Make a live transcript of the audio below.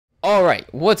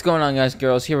Alright, what's going on, guys,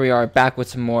 girls? Here we are back with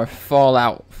some more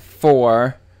Fallout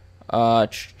 4.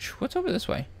 What's over this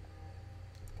way?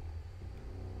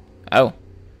 Oh,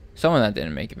 someone that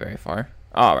didn't make it very far.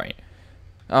 Alright.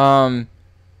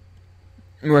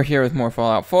 We're here with more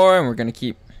Fallout 4, and we're gonna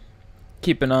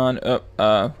keeping on.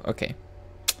 Okay.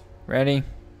 Ready?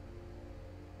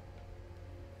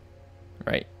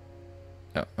 Right.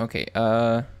 Oh, okay. Is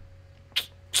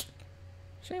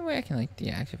there any way I can, like,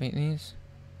 deactivate these?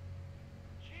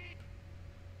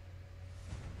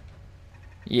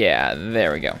 Yeah,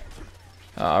 there we go.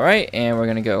 Alright, and we're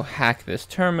gonna go hack this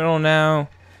terminal now.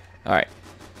 Alright.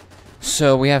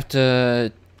 So we have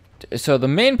to... So the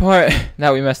main part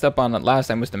that we messed up on last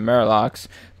time was the Murlocs,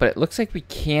 but it looks like we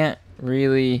can't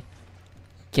really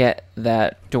get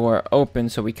that door open,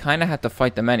 so we kind of have to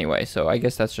fight them anyway. So I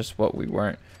guess that's just what we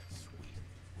weren't...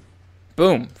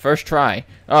 Boom! First try.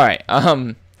 Alright,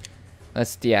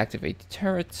 let's deactivate the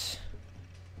turrets.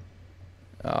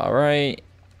 Alright.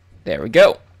 There we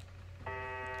go.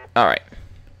 Alright.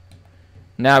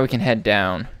 Now we can head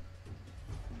down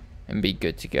and be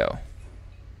good to go.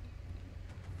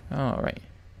 Alright.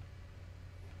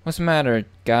 What's the matter,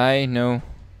 guy? No.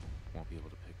 Won't be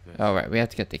able to pick this. Alright, we have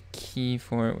to get the key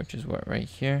for it, which is what, right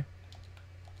here.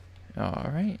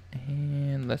 Alright,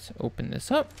 and let's open this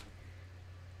up.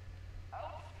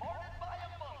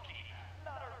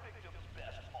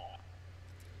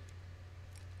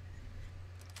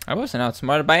 I wasn't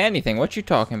outsmarted by anything. What you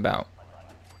talking about?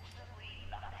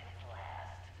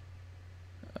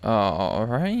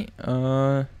 Alright.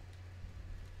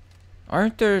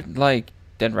 Aren't there, like,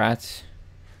 dead rats?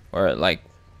 Or, like,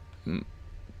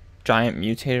 giant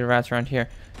mutated rats around here?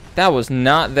 That was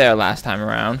not there last time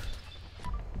around.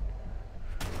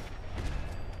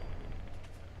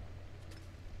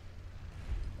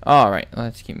 Alright,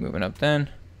 let's keep moving up then.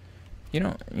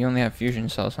 You only have fusion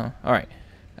cells, huh? Alright.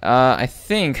 I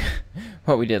think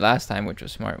what we did last time, which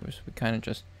was smart, was we kind of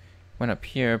just went up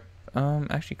here.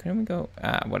 Actually, couldn't we go?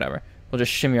 Whatever. We'll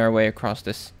just shimmy our way across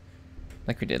this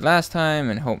like we did last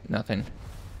time and hope nothing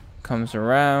comes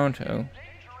around. Oh.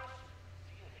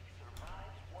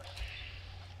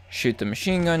 Shoot the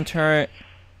machine gun turret.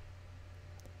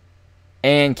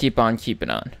 And keep on keeping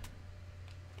on.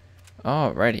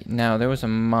 Alrighty. Now, there was a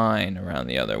mine around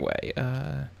the other way.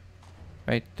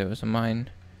 Right, there was a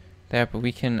mine there, but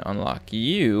we can unlock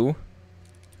you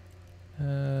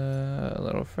a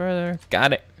little further.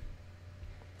 Got it.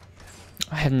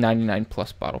 I have 99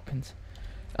 plus bottle pins.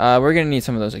 We're gonna need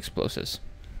some of those explosives,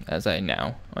 as I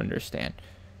now understand.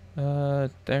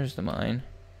 There's the mine.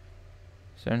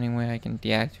 Is there any way I can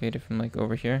deactivate it from, like,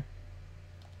 over here?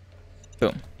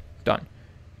 Boom. Done.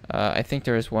 I think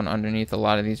there is one underneath a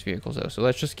lot of these vehicles, though, so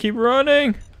let's just keep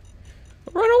running.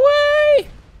 Run away!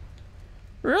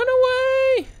 Run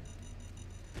away!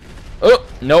 Oh,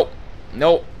 nope.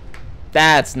 Nope.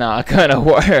 That's not gonna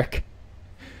work.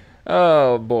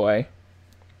 Oh, boy.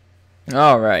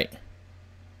 Alright.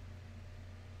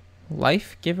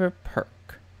 Life Giver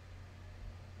perk.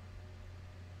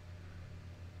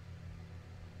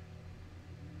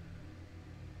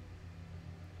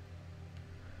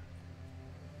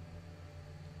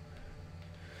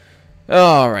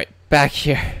 Alright, back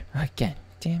here again.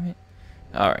 Damn it.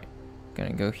 Alright.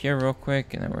 Gonna go here real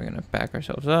quick, and then we're gonna back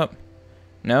ourselves up.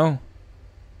 No?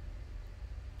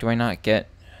 Do I not get...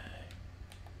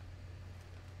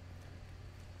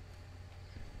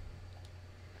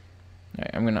 Alright,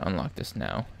 I'm gonna unlock this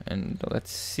now. And let's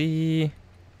see...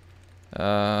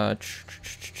 nope.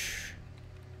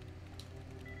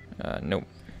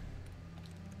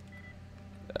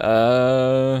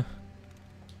 Got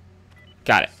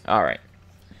it. Alright.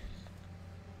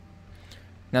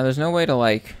 Now, there's no way to,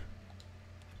 like...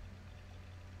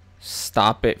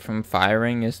 stop it from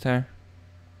firing, is there?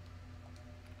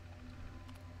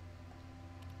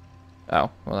 Oh,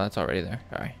 well, that's already there.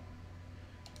 Alright.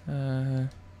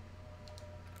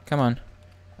 Come on.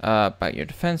 About your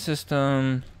defense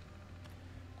system.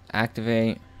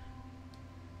 Activate.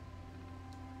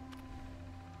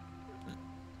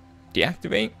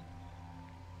 Deactivate.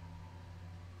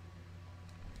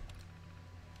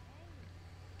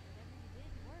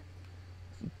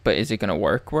 But is it gonna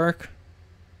work?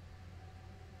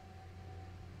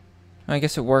 I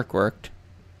guess it worked.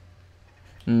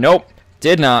 Nope.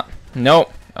 Did not.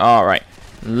 Nope. Alright.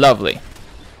 Lovely.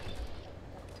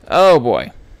 Oh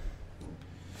boy.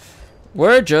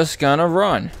 We're just gonna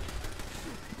run.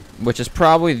 Which is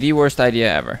probably the worst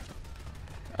idea ever.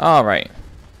 Alright.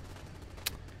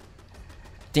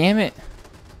 Damn it.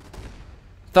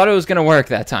 Thought it was gonna work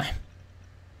that time.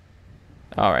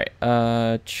 Alright.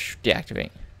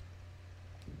 Deactivate.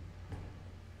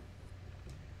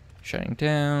 Shutting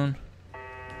down.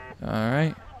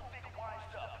 Alright.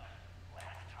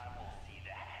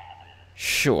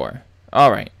 Sure.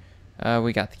 Alright.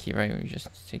 We got the key, right? We just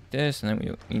take this, and then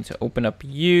we need to open up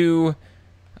you.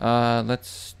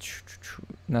 Let's...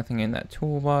 Nothing in that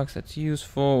toolbox that's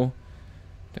useful.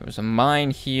 There was a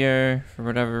mine here, for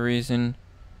whatever reason.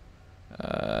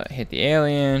 Hit the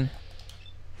alien.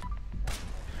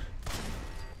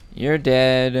 You're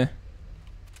dead.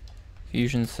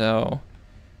 Fusion cell.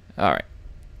 Alright.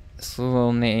 This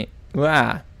little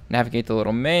navigate the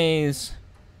little maze.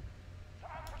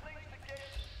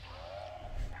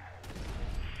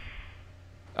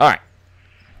 Alright.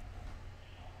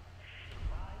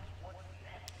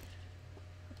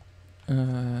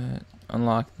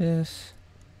 Unlock this.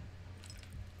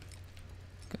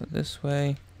 Go this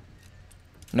way.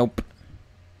 Nope.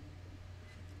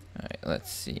 Alright,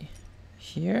 let's see.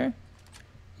 Here.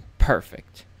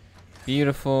 Perfect.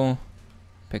 Beautiful.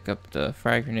 Pick up the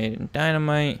frag grenade and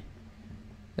dynamite.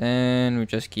 Then we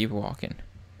just keep walking.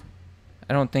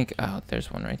 I don't think... Oh,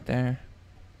 there's one right there.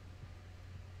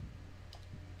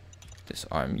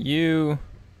 Disarm you.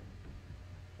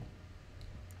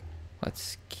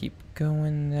 Let's keep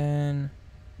going then.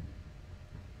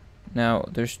 Now,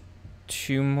 there's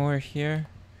 2 more here.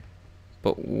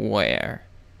 But where?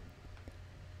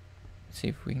 Let's see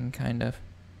if we can kind of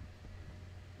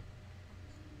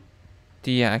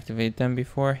deactivate them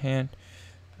beforehand.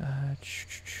 Are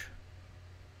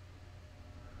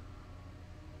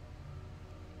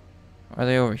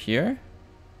they over here?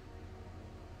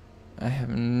 I have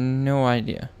no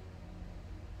idea.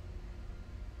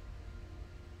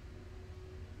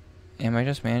 Am I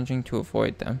just managing to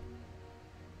avoid them?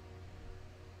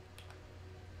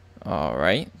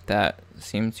 Alright, that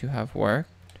seems to have worked.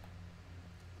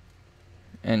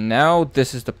 And now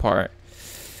this is the part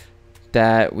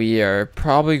that we are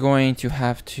probably going to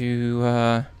have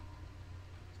to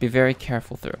be very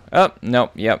careful through. Oh,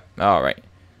 nope, yep, alright.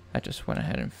 I just went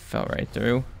ahead and fell right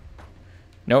through.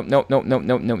 Nope, nope, nope, nope,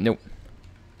 nope, nope, nope.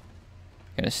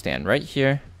 Gonna stand right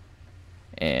here.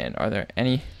 And are there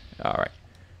any? Alright.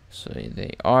 So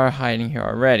they are hiding here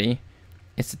already.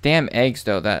 It's the damn eggs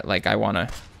though that like I wanna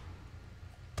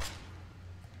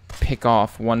pick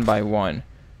off one by one.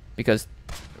 Because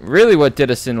really what did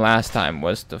us in last time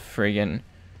was the friggin'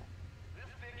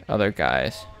 other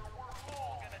guys.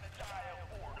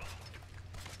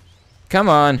 Come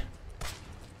on.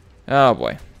 Oh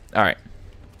boy. Alright.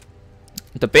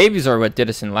 The babies are what did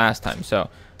us in last time, so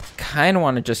kind of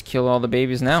want to just kill all the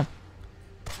babies now.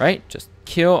 Right? Just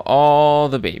kill all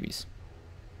the babies.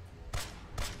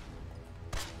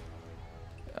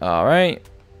 Alright.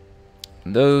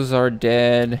 Those are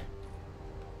dead.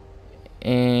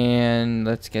 And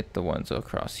let's get the ones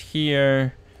across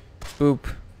here.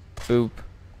 Boop. Boop.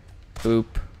 Boop.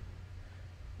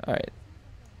 Alright.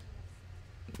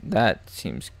 That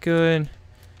seems good.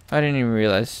 I didn't even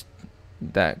realize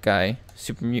that guy,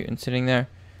 super mutant, sitting there.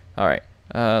 Alright.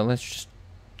 Let's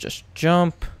just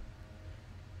jump.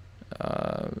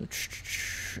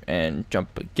 And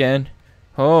jump again.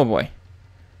 Oh boy.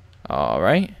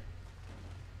 Alright.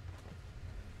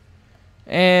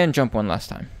 And jump one last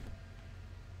time.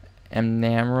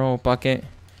 Emerald bucket.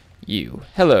 You.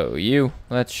 Hello, you.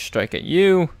 Let's strike at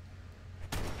you.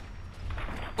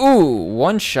 Ooh,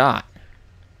 one shot.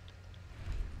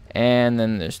 And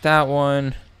then there's that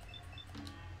one.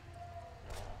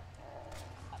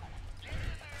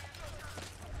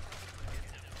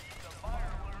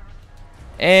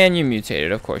 And you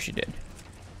mutated. Of course you did.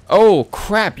 Oh,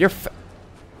 crap. You're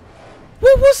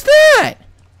what was that?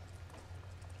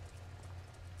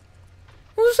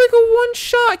 It was like a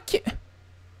one-shot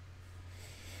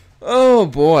Oh,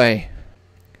 boy.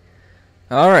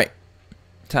 Alright.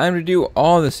 Time to do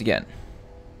all this again.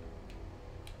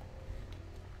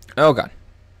 Oh, God.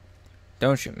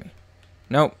 Don't shoot me.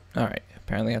 Nope. Alright.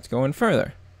 Apparently I have to go in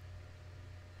further.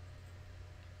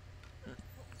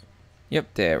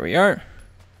 Yep, there we are.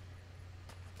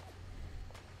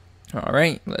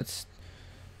 Alright, let's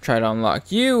try to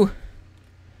unlock you.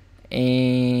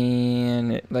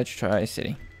 And let's try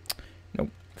city. Nope.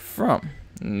 From.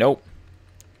 Nope.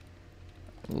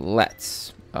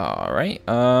 Let's. Alright.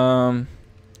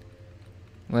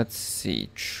 Let's see.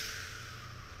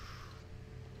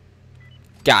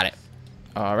 Got it.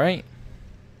 Alright.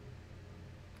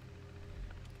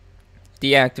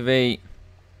 Deactivate.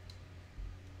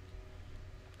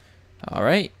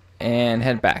 Alright. And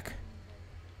head back.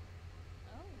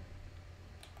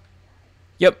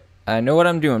 Yep. I know what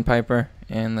I'm doing, Piper.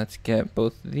 And let's get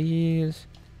both of these.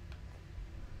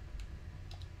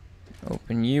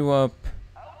 Open you up.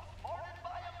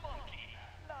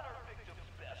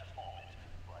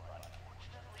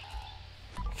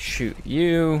 shoot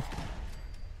you.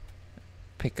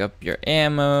 Pick up your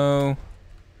ammo.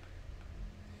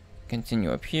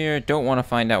 Continue up here. Don't want to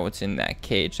find out what's in that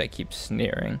cage that keeps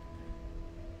sneering.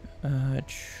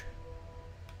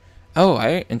 Oh,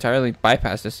 I entirely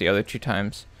bypassed this the other 2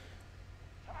 times.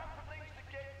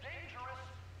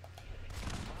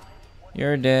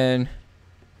 You're dead.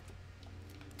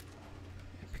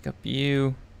 Pick up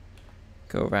you.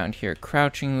 Go around here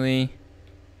crouchingly.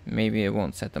 Maybe it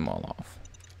won't set them all off.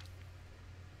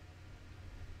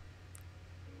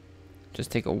 Just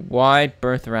take a wide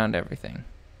berth around everything.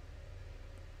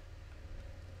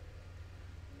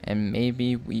 And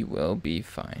maybe we will be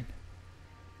fine.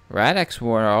 Radix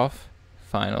wore off,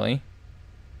 finally.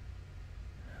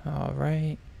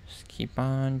 Alright, just keep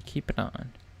on keeping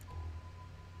on.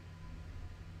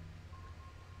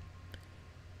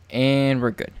 And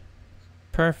we're good.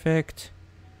 Perfect.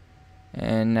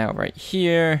 And now right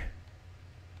here,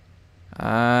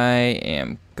 I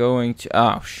am going to,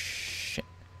 oh shit.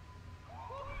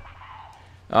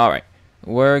 Alright,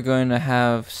 we're going to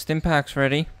have stim packs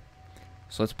ready.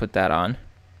 So let's put that on.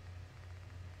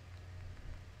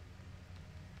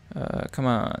 Come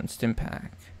on, stim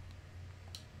pack.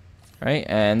 Right,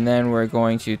 and then we're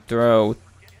going to throw.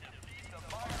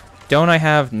 Don't I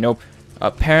have? Nope.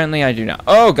 Apparently I do not.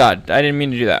 Oh god, I didn't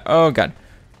mean to do that. Oh god.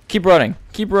 Keep running.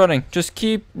 Keep running. Just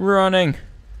keep running.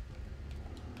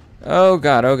 Oh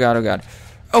god, oh god, oh god.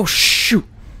 Oh shoot.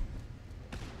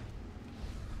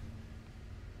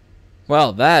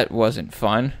 Well, that wasn't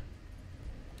fun.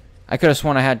 I could have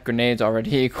sworn I had grenades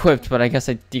already equipped, but I guess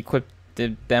I de-equipped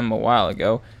them a while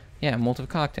ago. Yeah, multiple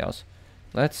cocktails.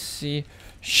 Let's see.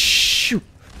 Shoot!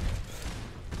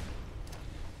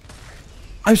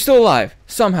 I'm still alive.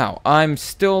 Somehow. I'm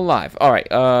still alive. Alright,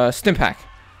 stim pack.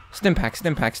 Stim pack,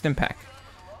 stim pack, stim pack.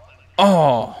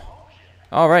 Oh!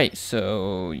 Alright,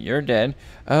 so you're dead.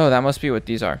 Oh, that must be what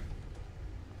these are.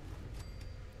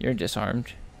 You're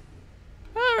disarmed.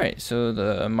 Alright, so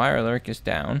the Mirelurk is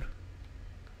down.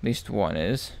 At least one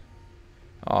is.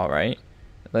 Alright.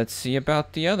 Let's see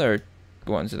about the other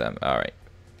ones of them. Alright.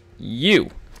 You!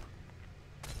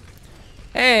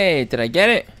 Hey, did I get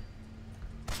it?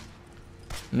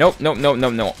 Nope, nope, nope,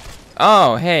 nope, nope.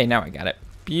 Oh, hey, now I got it.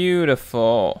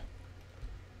 Beautiful.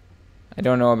 I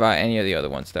don't know about any of the other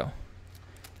ones, though.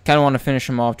 Kind of want to finish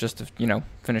them off just to, you know,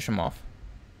 finish them off.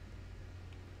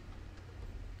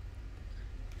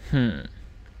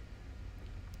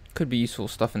 Could be useful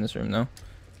stuff in this room, though.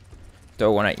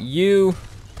 Throw one at you.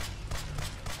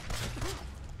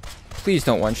 Please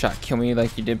don't one-shot kill me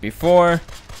like you did before.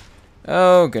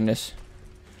 Oh, goodness.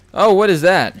 Oh, what is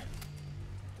that?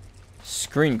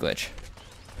 Screen glitch.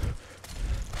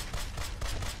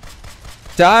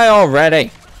 Die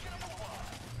already.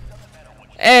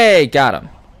 Hey, got him.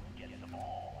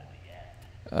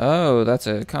 Oh, that's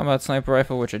a combat sniper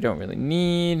rifle, which I don't really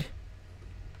need.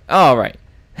 Alright.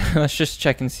 Let's just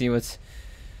check and see what's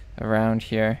around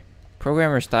here.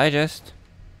 Programmer's Digest.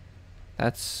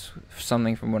 That's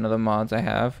something from one of the mods I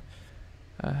have.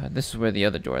 This is where the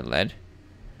other door led.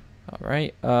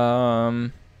 Alright.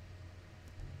 I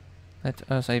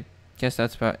guess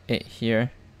that's about it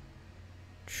here.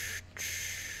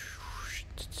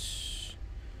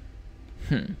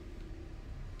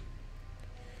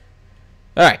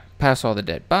 Alright. Pass all the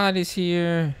dead bodies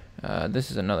here. This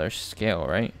is another scale,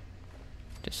 right?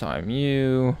 Disarm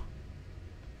you.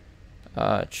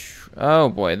 Oh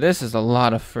boy, this is a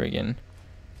lot of friggin'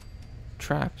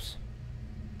 traps.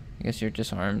 I guess you're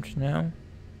disarmed now.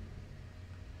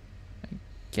 I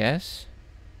guess.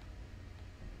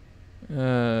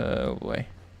 Oh boy.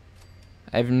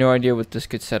 I have no idea what this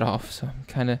could set off, so I'm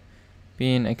kind of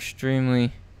being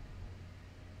extremely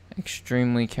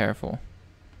careful.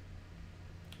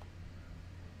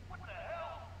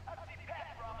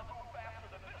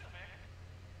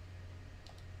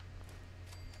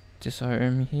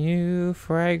 Disarm you,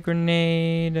 frag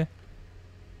grenade.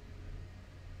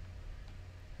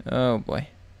 Oh boy.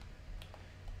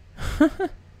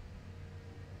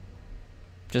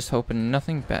 Just hoping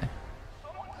nothing bad.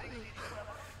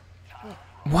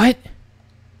 What?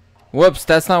 Whoops,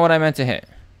 that's not what I meant to hit.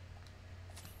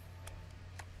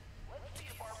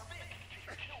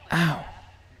 Ow.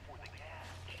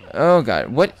 Oh god,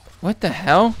 what the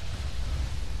hell?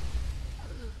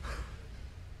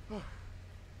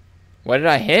 What did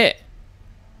I hit?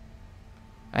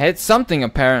 I hit something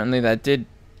apparently that did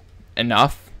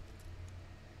enough.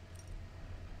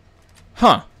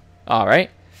 Huh. Alright.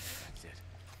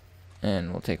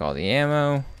 And we'll take all the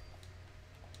ammo.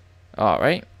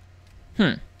 Alright.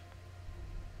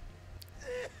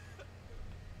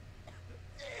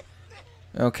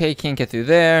 Okay, can't get through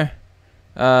there.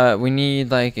 We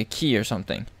need like a key or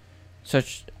something.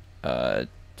 Such,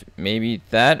 maybe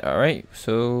that. All right.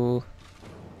 So,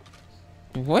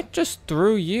 what just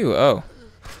threw you? Oh.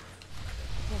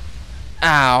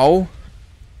 Ow.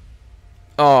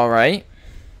 All right.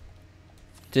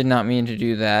 Did not mean to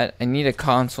do that. I need a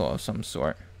console of some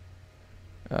sort.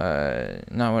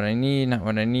 Not what I need. Not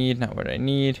what I need. Not what I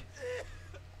need.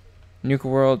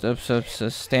 Nuka-World,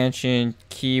 substantiation,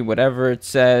 key, whatever it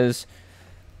says.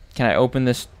 Can I open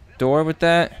this door with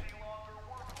that?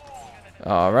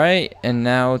 Alright, and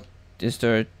now is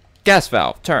there gas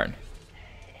valve, turn.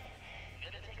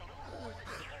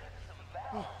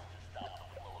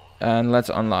 And let's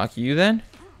unlock you then.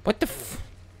 What the f—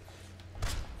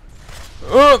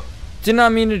 Oh! Did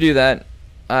not mean to do that.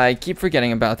 I keep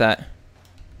forgetting about that.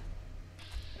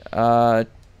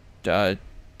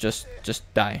 Just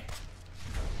die.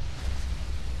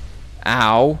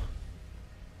 Ow.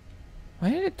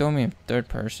 Why did it throw me in third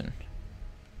person?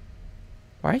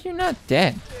 Why are you not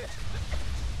dead?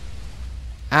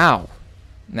 Ow.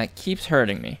 And that keeps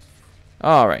hurting me.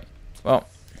 Alright. Well.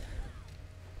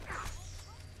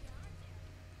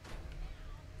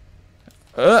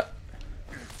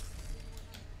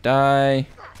 Die.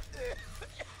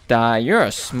 Die. You're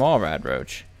a small rad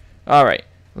roach. Alright.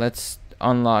 Let's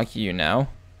unlock you now.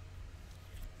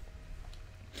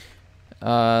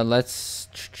 Let's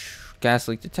gas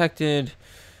leak detected.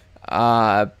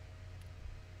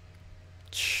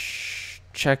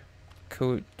 Check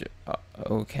code.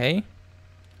 Okay.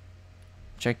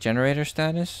 Check generator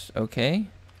status. Okay.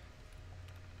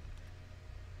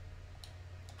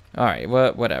 All right.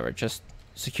 Whatever. Just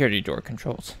security door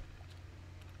controls.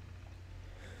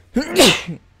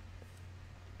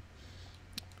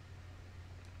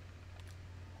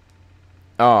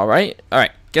 All right. All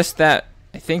right. Guess that.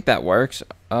 I think that works.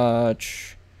 I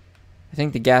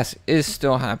think the gas is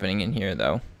still happening in here,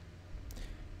 though.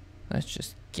 Let's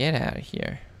just get out of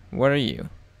here. What are you?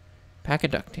 Pack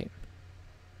of duct tape.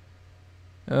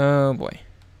 Oh, boy.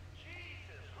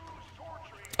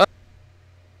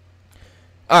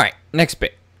 Alright, next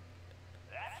bit.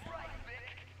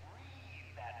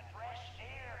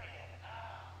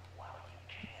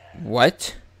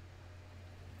 What?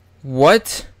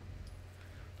 What?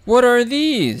 What are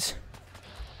these?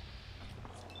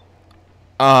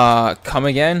 Come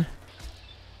again?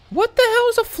 What the hell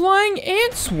is a flying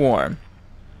ant swarm?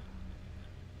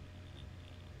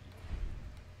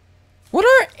 What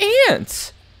are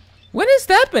ants? When has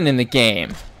that been in the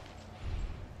game?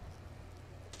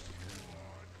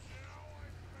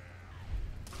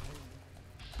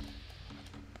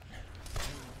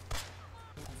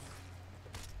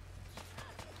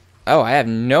 Oh, I have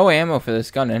no ammo for this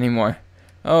gun anymore.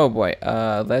 Oh boy,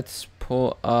 let's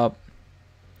pull up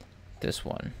this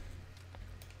one.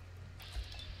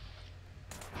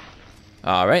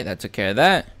 Alright, that took care of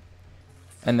that.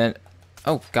 And then,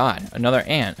 oh god, another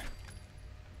ant.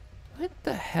 What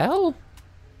the hell?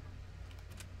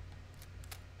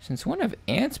 Since when have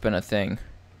ants been a thing?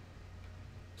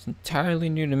 It's entirely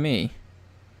new to me.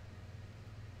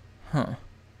 Huh.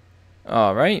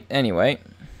 Alright, anyway.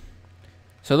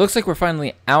 So it looks like we're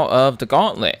finally out of the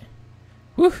gauntlet.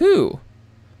 Woohoo!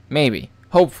 Maybe.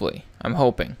 Hopefully. I'm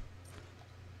hoping.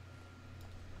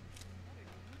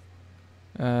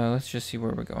 Let's just see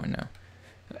where we're going now.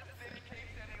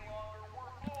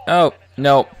 Oh,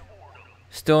 nope.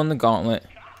 Still in the gauntlet.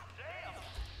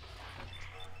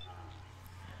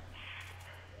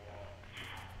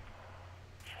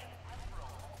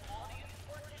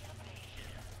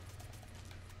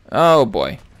 Oh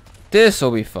boy.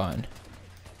 This'll be fun.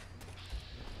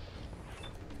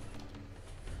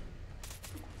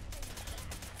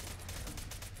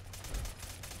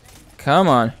 Come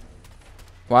on.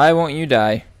 Why won't you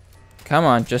die? Come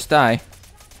on, just die.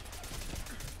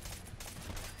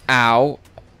 Ow.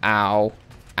 Ow.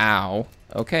 Ow.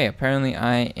 Okay, apparently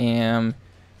I am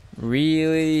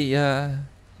really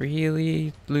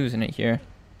losing it here.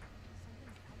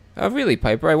 Oh, really,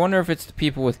 Piper? I wonder if it's the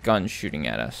people with guns shooting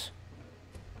at us.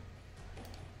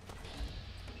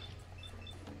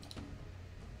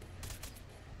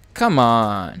 Come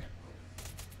on.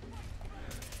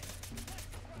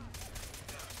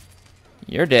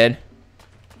 You're dead.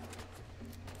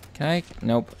 Can I?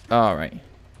 Nope. Alright.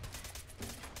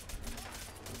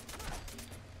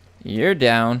 You're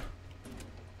down.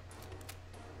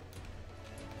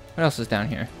 What else is down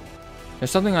here?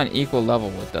 There's something on equal level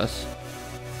with us.